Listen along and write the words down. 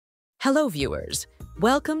Hello, viewers.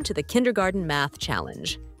 Welcome to the Kindergarten Math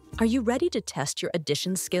Challenge. Are you ready to test your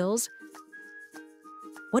addition skills?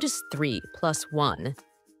 What is 3 plus 1?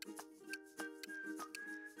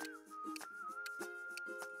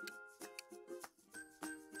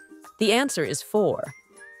 The answer is 4.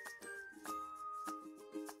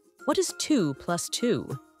 What is 2 plus 2?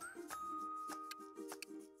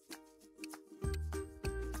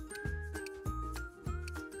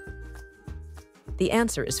 The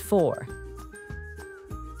answer is 4.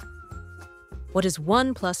 What is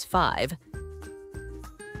 1 plus 5?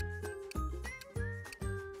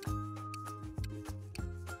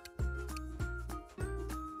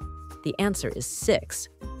 The answer is 6.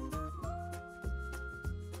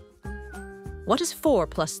 What is 4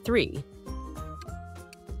 plus 3?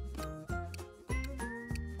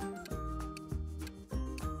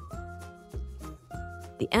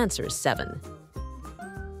 The answer is 7.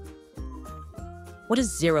 What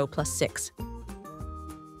is 0 plus 6?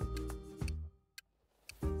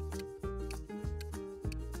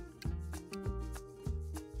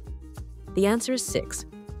 The answer is 6.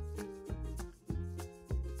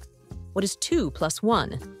 What is 2 plus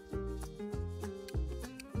 1?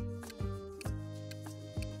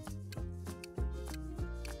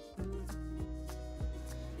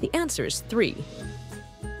 The answer is 3.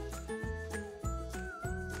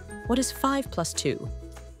 What is 5 plus 2?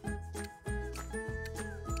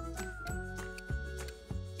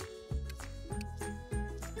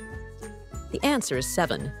 The answer is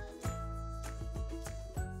 7.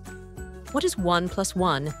 What is 1 plus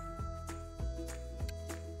 1?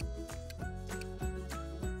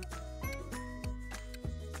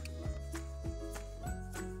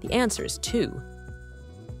 The answer is 2.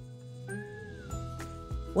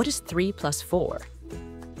 What is 3 plus 4?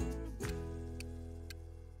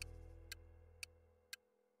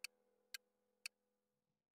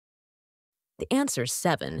 The answer is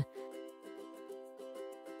 7.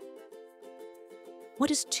 What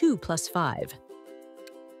is 2 plus 5?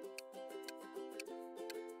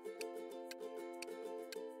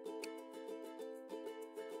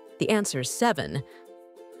 The answer is 7.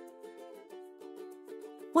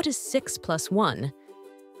 What is 6 plus 1?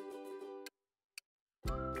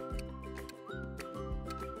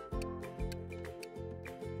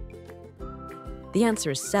 The answer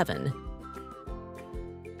is 7.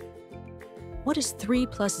 What is 3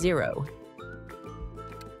 plus 0?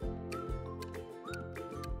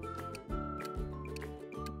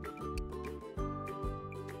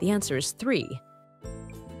 The answer is 3.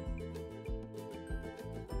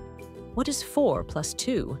 What is 4 plus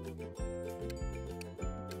 2?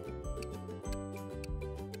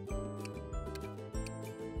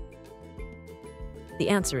 The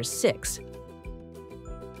answer is 6.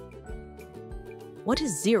 What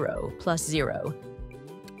is 0 plus 0?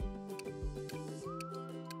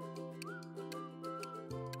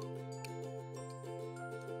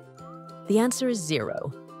 The answer is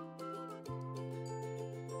 0.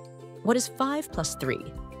 What is 5 plus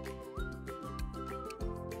 3?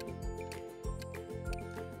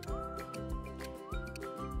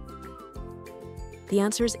 The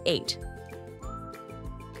answer is 8.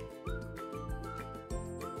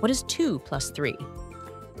 What is 2 plus 3?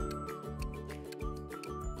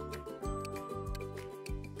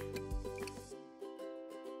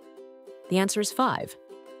 The answer is 5.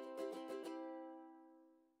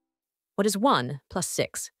 What is 1 plus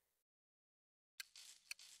 6?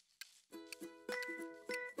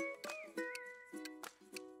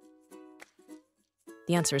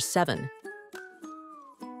 The answer is 7.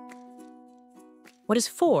 What is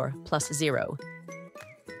 4 plus 0?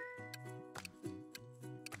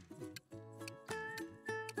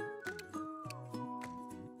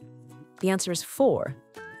 The answer is 4.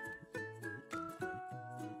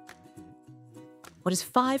 What is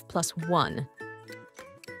 5 plus 1?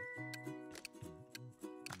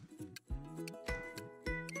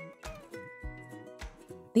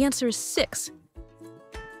 The answer is 6.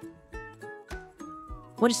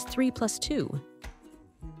 What is 3 plus 2?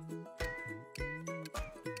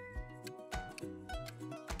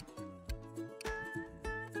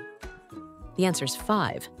 The answer is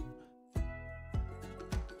 5.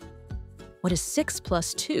 What is 6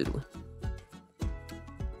 plus 2?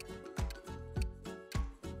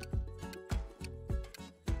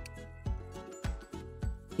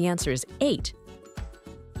 The answer is 8.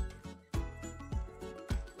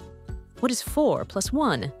 What is 4 plus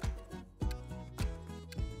 1?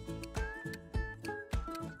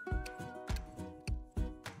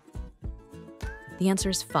 The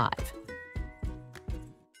answer is 5.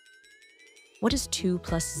 What is 2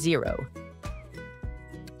 plus 0?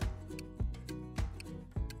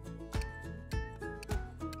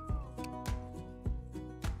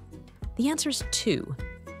 The answer is 2.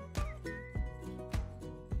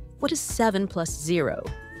 What is 7 plus 0?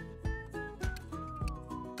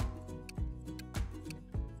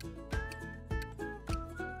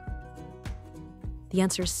 The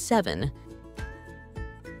answer is 7.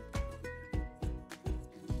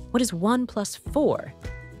 What is 1 plus 4?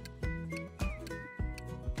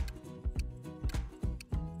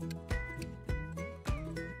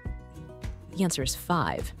 The answer is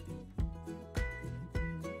 5.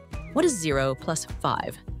 What is 0 plus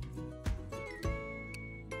 5?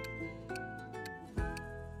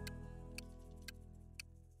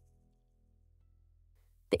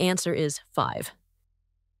 The answer is 5.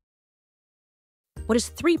 What is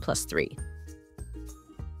 3 plus 3?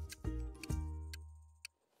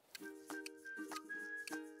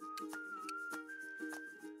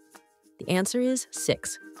 The answer is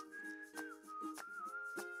 6.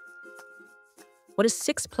 What is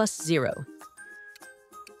 6 plus 0?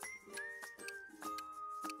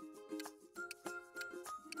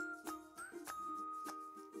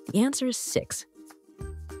 The answer is 6.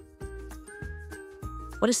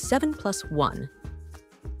 What is 7 plus 1?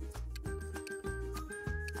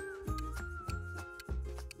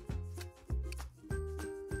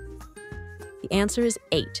 The answer is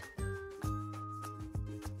 8.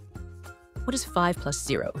 What is 5 plus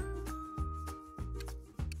 0?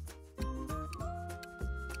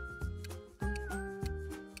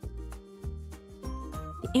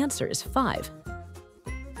 The answer is 5.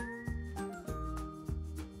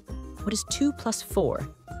 What is 2 plus 4?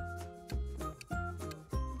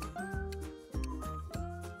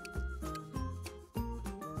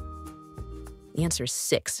 The answer is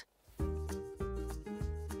 6.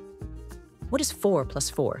 What is 4 plus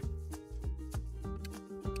 4?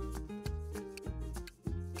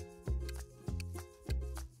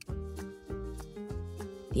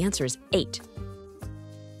 The answer is 8.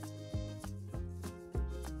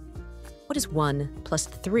 What is 1 plus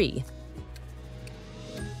 3?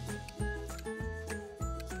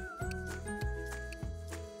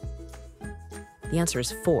 The answer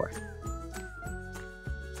is 4.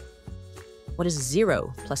 What is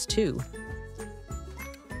 0 plus 2?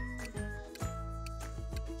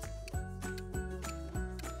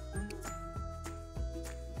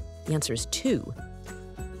 The answer is 2.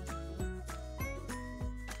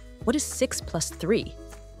 What is 6 plus 3?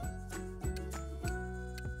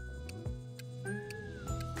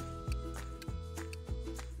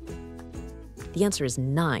 The answer is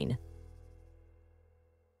 9.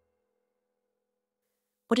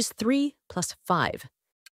 What is 3 plus 5?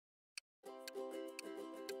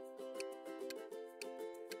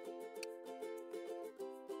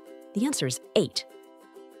 The answer is 8.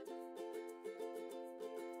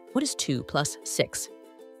 What is 2 plus 6?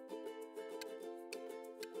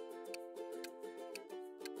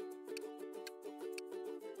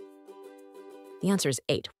 The answer is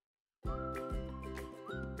 8.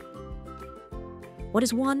 What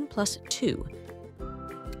is 1 plus 2?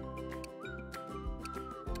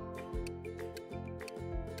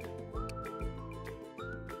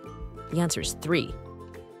 The answer is 3.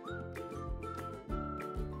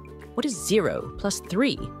 What is 0 plus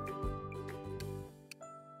 3?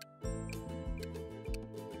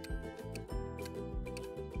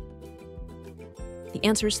 The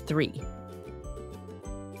answer is 3.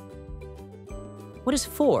 What is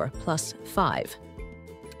 4 plus 5?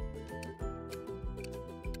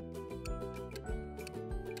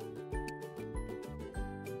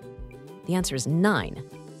 The answer is 9.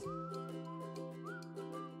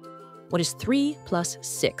 What is 3 plus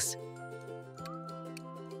 6?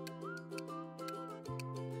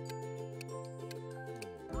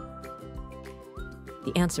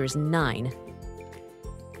 The answer is 9.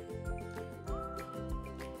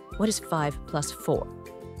 What is 5 plus 4?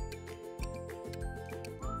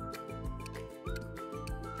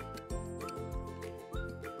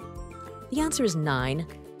 The answer is 9.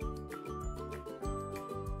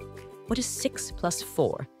 What is 6 plus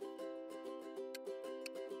 4?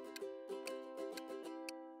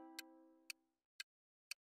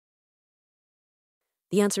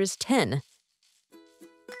 The answer is 10.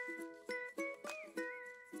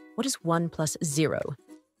 What is 1 plus 0?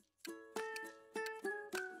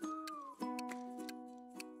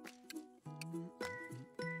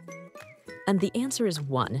 And the answer is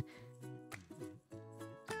 1.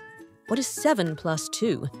 What is 7 plus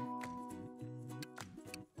 2?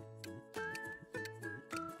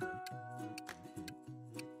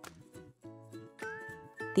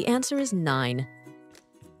 The answer is 9.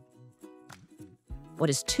 What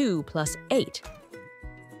is 2 plus 8?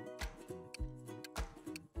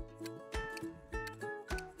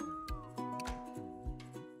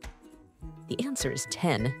 The answer is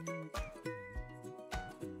 10.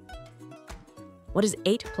 What is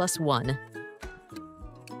 8 plus 1?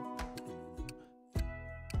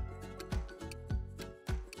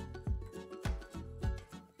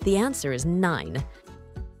 The answer is 9.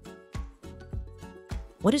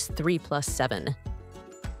 What is 3 plus 7?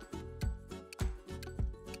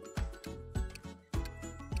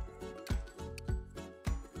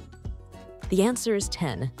 The answer is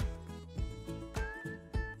 10.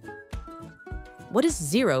 What is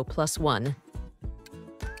 0 plus 1?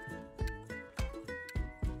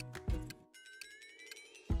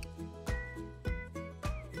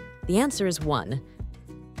 The answer is 1.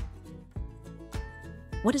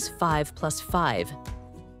 What is 5 plus 5?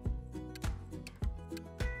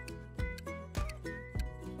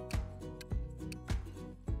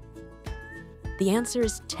 The answer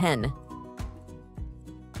is 10.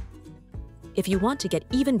 If you want to get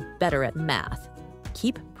even better at math,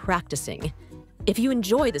 keep practicing. If you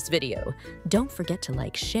enjoy this video, don't forget to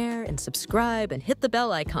like, share, and subscribe, and hit the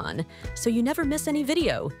bell icon so you never miss any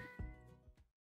video.